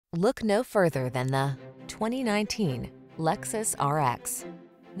Look no further than the 2019 Lexus RX.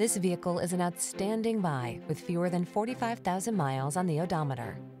 This vehicle is an outstanding buy with fewer than 45,000 miles on the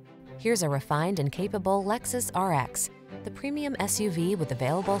odometer. Here's a refined and capable Lexus RX, the premium SUV with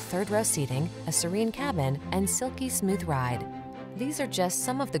available third-row seating, a serene cabin, and silky smooth ride. These are just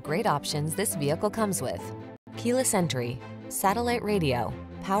some of the great options this vehicle comes with: keyless entry, satellite radio,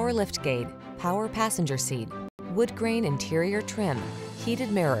 power liftgate, power passenger seat, wood grain interior trim,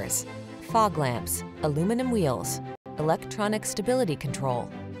 heated mirrors, fog lamps, aluminum wheels, electronic stability control,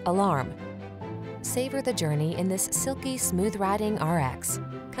 alarm. Savor the journey in this silky smooth riding RX.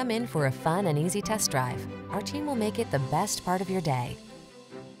 Come in for a fun and easy test drive. Our team will make it the best part of your day.